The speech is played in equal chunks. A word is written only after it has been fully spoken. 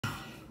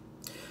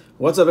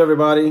What's up,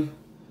 everybody?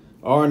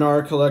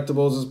 R&R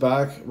Collectibles is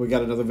back. We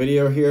got another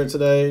video here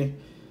today.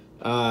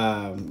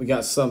 We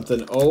got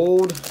something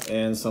old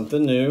and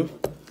something new.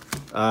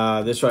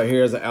 This right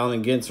here is the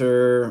Allen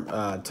Ginter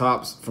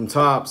Topps from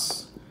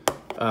Topps.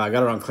 I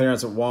got it on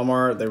clearance at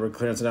Walmart. They were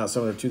clearancing out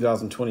some of their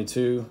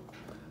 2022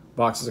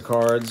 boxes of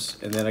cards.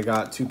 And then I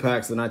got 2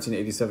 packs of the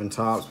 1987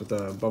 Topps with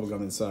the bubblegum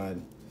inside.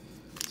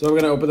 So we're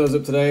going to open those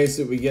up today,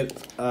 see what we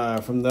get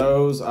from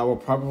those. I will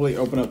probably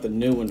open up the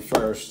new one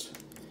first,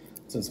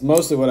 since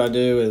mostly what I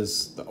do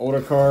is the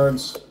older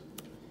cards,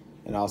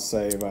 and I'll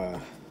save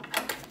the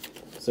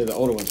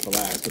older ones for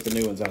last, get the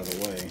new ones out of the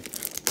way.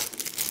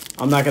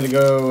 I'm not going to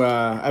go,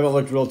 I haven't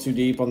looked real too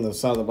deep on the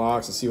side of the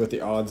box to see what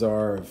the odds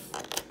are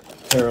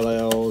of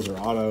parallels or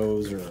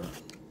autos or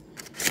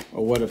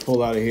what to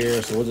pull out of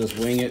here, so we'll just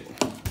wing it.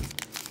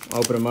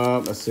 Open them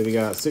up. Let's see, we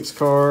got 6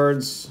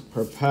 cards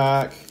per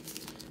pack,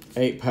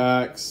 8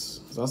 packs,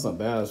 so that's not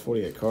bad. That's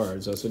 48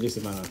 cards. That's a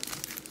decent amount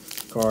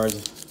of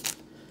cards.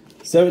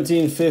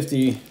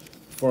 $17.50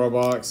 for a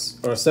box,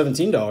 or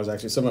 $17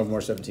 actually. Some of them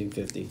are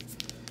 $17.50.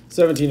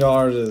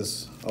 $17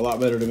 is a lot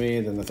better to me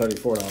than the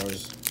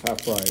 $34,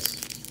 half price.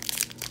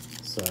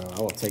 So I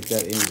will take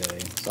that any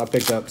day. So I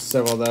picked up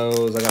several of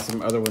those. I got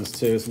some other ones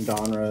too, some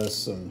Donruss,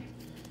 some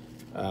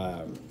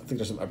I think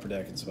there's some Upper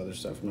Deck and some other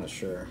stuff. I'm not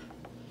sure.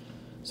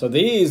 So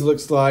these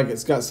looks like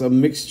it's got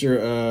some mixture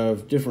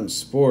of different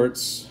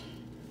sports.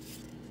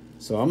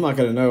 So I'm not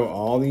going to know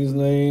all these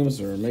names,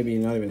 or maybe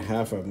not even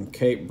half of them.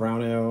 Kate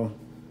Brownell,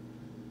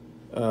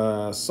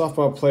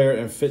 softball player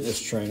and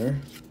fitness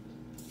trainer.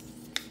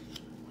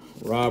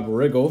 Rob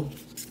Riggle,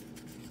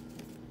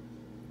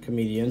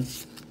 comedian.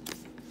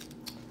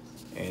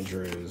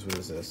 Andrews, what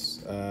is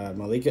this?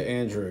 Malika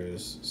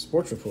Andrews,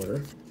 sports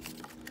reporter.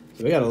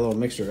 So we got a little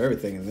mixture of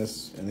everything in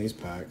these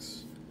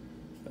packs.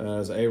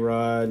 There's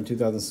A-Rod,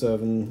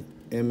 2007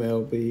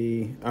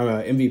 MVP,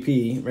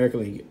 American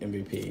League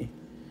MVP.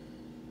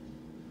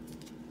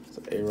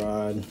 So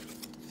A-Rod.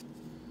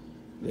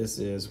 This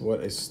is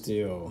What a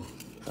Steal.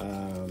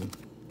 I'm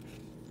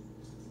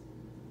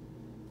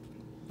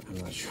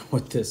not sure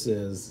what this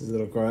is. This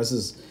little card. I think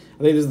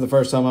this is the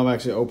first time I'm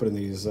actually opening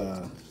these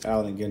Allen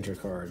and Ginter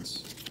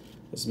cards.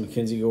 This is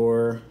Mackenzie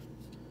Gore.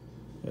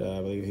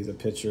 I believe he's a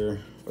pitcher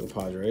for the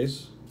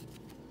Padres.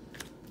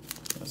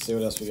 Let's see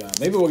what else we got.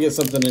 Maybe we'll get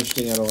something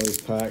interesting out of all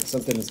these packs.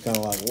 Something that's kind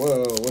of like,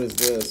 whoa, what is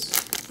this?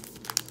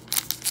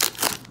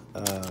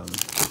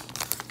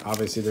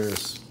 Obviously,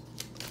 there's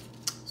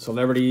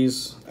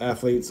celebrities,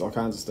 athletes, all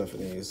kinds of stuff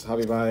in these.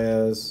 Javier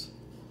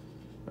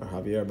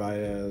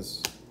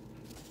Baez,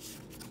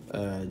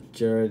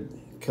 Jared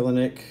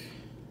Kelenic,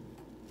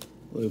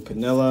 Lou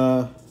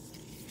Piniella,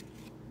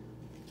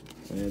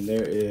 and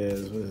there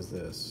is, what is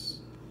this?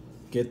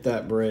 Get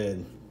That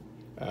Bread,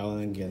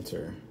 Allen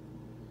Ginter.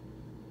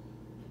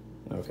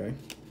 Okay.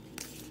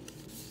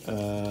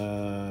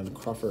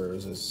 Crawford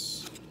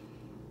is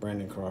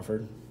Brandon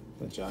Crawford,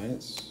 the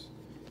Giants,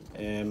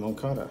 and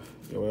Moncada,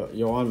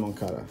 Yohan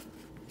Moncada.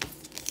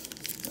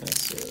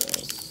 Let's see what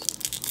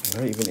else. Are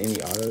there even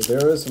any autos?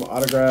 There is some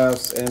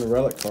autographs and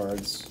relic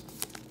cards,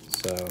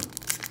 so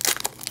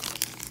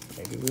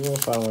maybe we will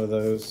find one of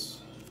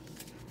those.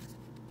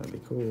 That'd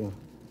be cool.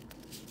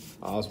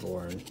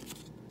 Osborne,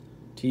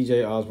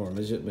 TJ Osborne,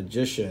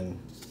 magician,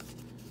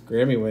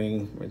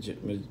 Grammy-winning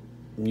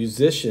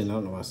musician. I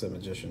don't know why I said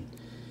magician.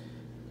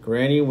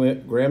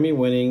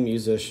 Grammy-winning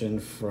musician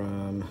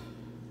from.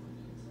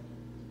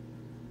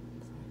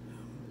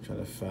 I'm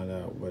trying to find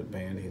out what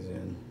band he's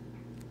in.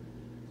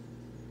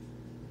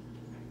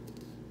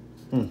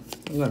 I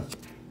don't know.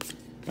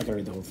 I can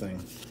read the whole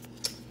thing.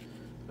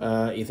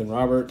 Ethan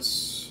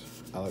Roberts,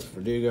 Alex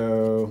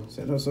Verdugo.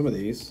 See, I know some of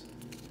these.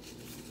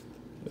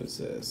 What is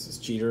this? It's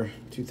Jeter,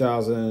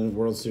 2000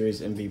 World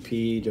Series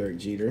MVP, Derek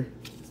Jeter.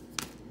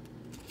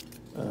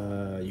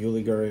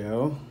 Yuli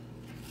Gurriel.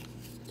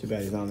 Too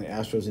bad he's not on the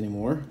Astros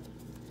anymore.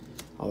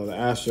 Although the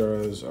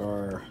Astros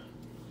are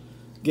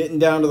getting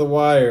down to the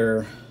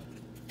wire,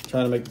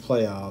 trying to make the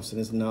playoffs,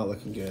 and it's not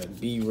looking good.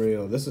 Be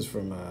Real. This is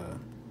from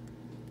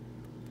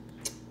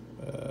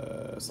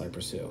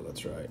Cypress Hill.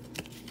 That's right.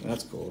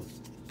 That's cool.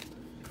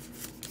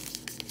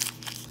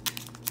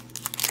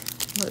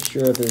 I'm not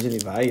sure if there's any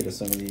value to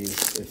some of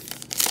these.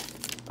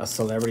 If a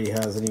celebrity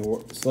has any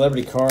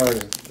celebrity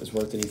card is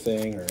worth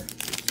anything, or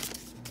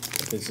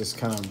if it's just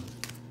kind of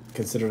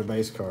considered a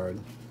base card.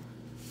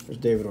 There's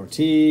David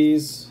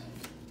Ortiz,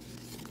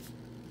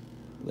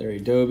 Larry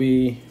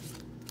Doby,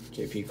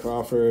 J.P.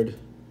 Crawford.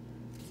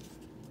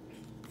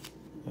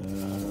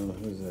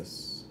 Who is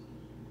this?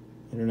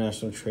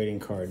 International Trading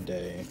Card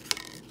Day.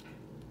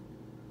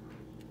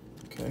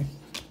 Okay.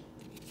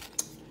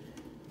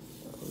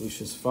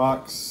 Lucius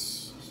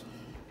Fox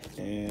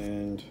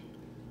and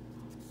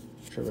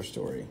Trevor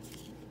Story.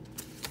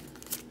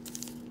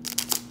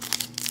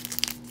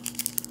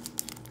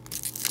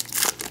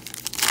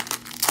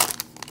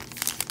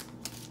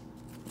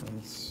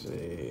 Let's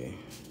see.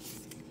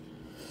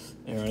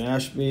 Aaron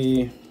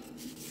Ashby,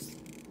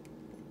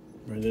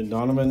 Brendan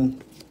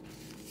Donovan,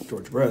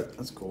 George Brett.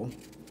 That's cool.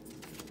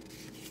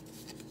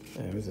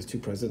 And there's 2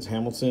 presidents,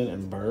 Hamilton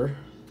and Burr.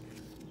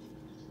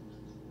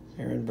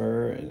 Aaron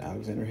Burr and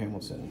Alexander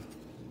Hamilton.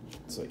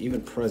 So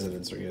even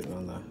presidents are getting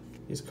on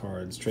these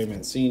cards. Trey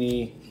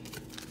Mancini,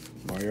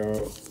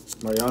 Mariano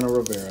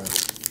Rivera.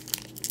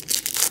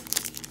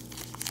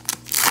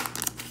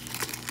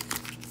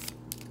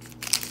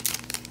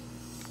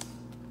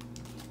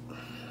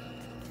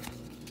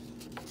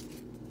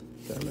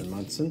 Thurman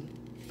Munson.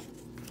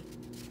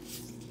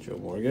 Joe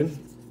Morgan.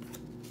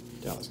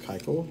 Dallas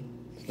Keuchel.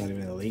 He's not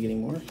even in the league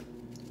anymore.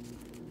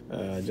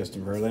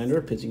 Justin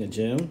Verlander pitching a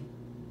gem.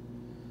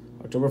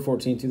 October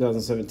 14,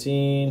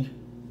 2017.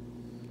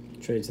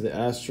 Trade to the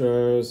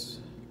Astros.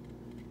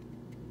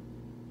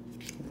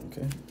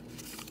 Okay.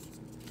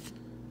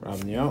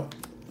 Robin Yount.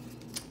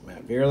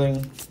 Matt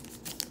Vierling.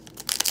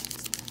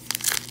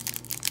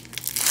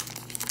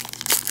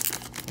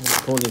 I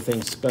haven't pulled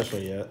anything special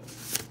yet.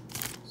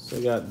 So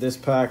we got this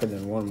pack and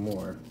then one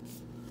more.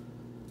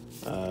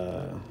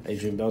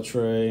 Adrian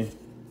Beltre.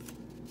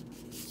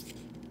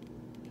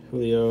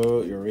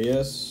 Julio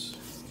Urias.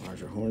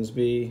 Rogers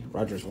Hornsby.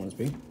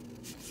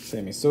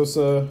 Sammy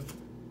Sosa.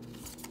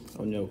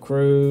 O'Neal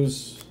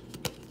Cruz.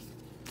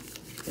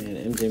 And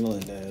MJ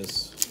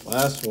Melendez.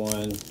 Last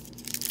one.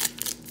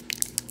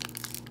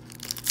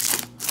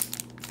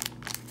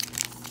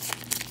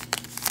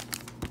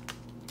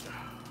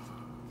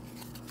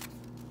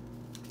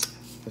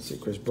 Let's see,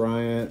 Chris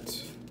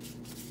Bryant.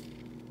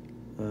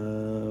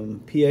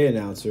 PA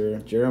announcer,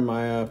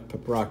 Jeremiah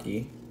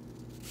Paprocki.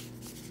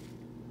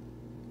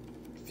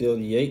 Phil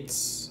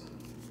Yates.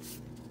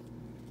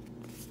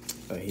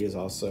 He is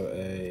also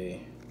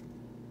a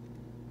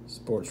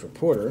sports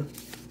reporter.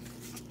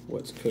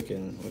 What's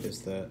cooking? What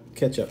is that?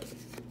 Ketchup.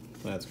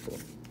 That's cool.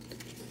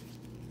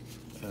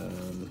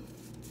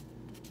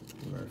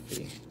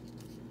 Murphy.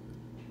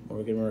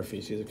 Morgan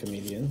Murphy. She's a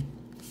comedian.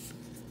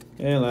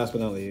 And last but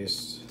not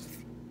least,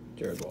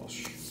 Jared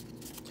Walsh.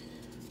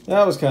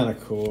 That was kind of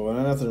cool.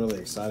 Nothing really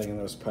exciting in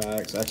those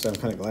packs. Actually, I'm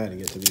kind of glad to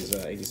get to these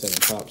 87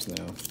 tops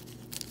now.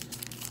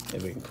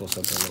 Maybe we can pull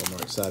something a little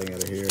more exciting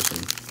out of here.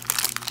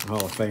 Some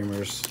Hall of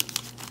Famers.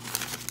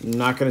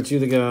 Not going to chew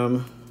the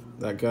gum.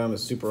 That gum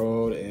is super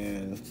old.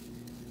 And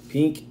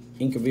Pink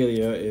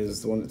Incaviglia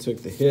is the one that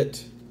took the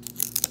hit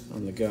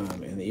on the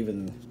gum. And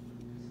even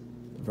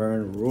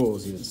Vern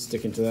Rules even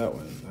sticking to that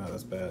one. Oh,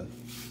 that's bad.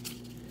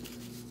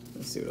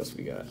 Let's see what else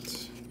we got.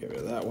 Get rid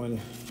of that one.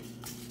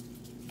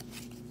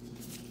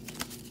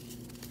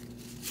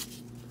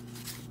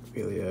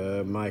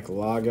 Mike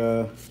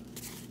Laga,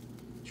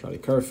 Charlie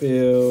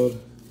Kerfield,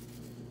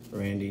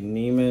 Randy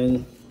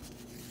Neiman,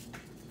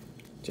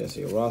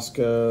 Jesse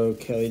Orozco,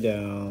 Kelly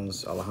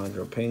Downs,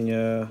 Alejandro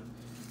Pena,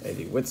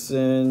 Eddie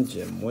Whitson,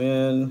 Jim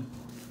Wynn,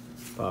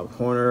 Bob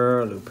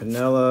Horner, Lou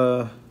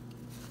Piniella,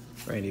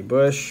 Randy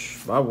Bush,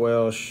 Bob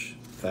Welsh,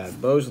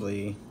 Thad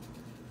Bosley,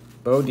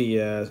 Bo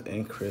Diaz,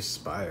 and Chris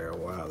Spire.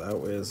 Wow, that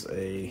was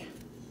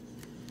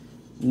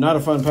not a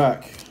fun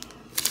pack.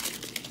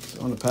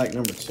 On to pack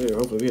number 2.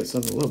 Hopefully we get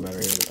something a little better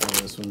here out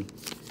of this one.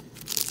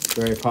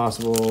 Very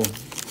possible.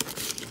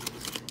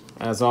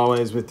 As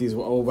always with these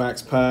old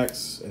wax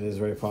packs, it is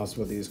very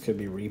possible these could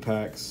be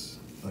repacks.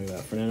 Look at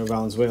that. Fernando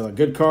Valenzuela.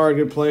 Good card,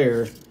 good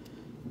player,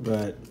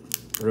 but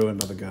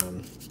ruined by the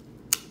gum.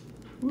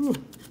 Whew,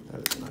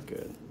 that is not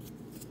good.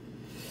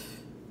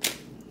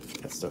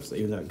 That stuff's,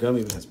 even that gum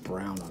even has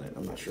brown on it.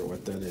 I'm not sure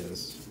what that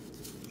is.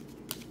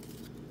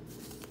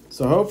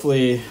 So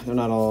hopefully they're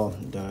not all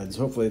duds.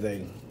 Hopefully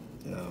they,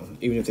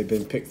 even if they've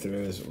been picked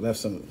through, there's left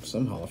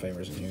some Hall of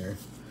Famers in here.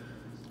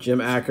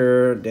 Jim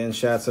Acker, Dan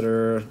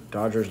Schatzeder,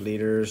 Dodgers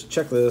leaders,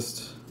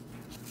 checklist.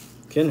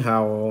 Ken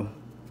Howell,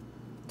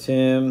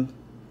 Tim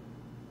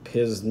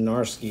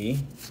Pisnarski,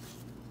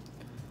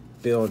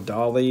 Bill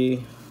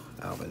Dolly,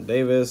 Alvin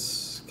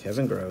Davis,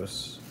 Kevin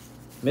Gross,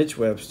 Mitch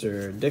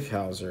Webster, Dick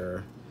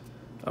Hauser,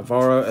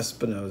 Alvaro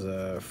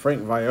Espinoza,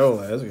 Frank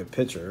Viola, that's a good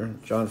pitcher,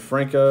 John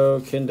Franco,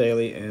 Ken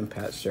Daly, and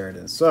Pat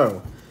Sheridan.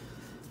 So,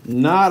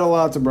 not a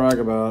lot to brag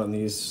about on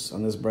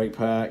this break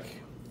pack.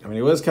 I mean,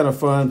 it was kind of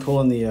fun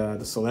pulling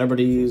the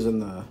celebrities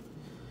and the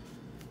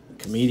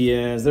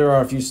comedians. There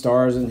are a few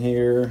stars in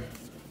here.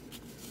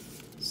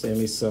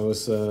 Sammy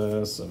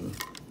Sosa, some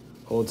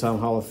old-time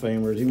Hall of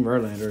Famers, even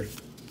Verlander.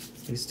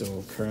 He's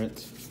still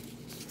current.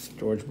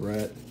 George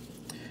Brett.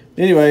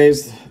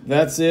 Anyways,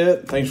 that's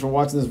it. Thanks for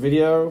watching this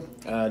video.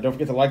 Don't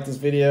forget to like this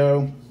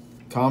video,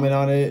 comment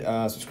on it,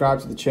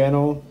 subscribe to the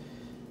channel,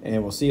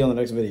 and we'll see you on the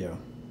next video.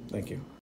 Thank you.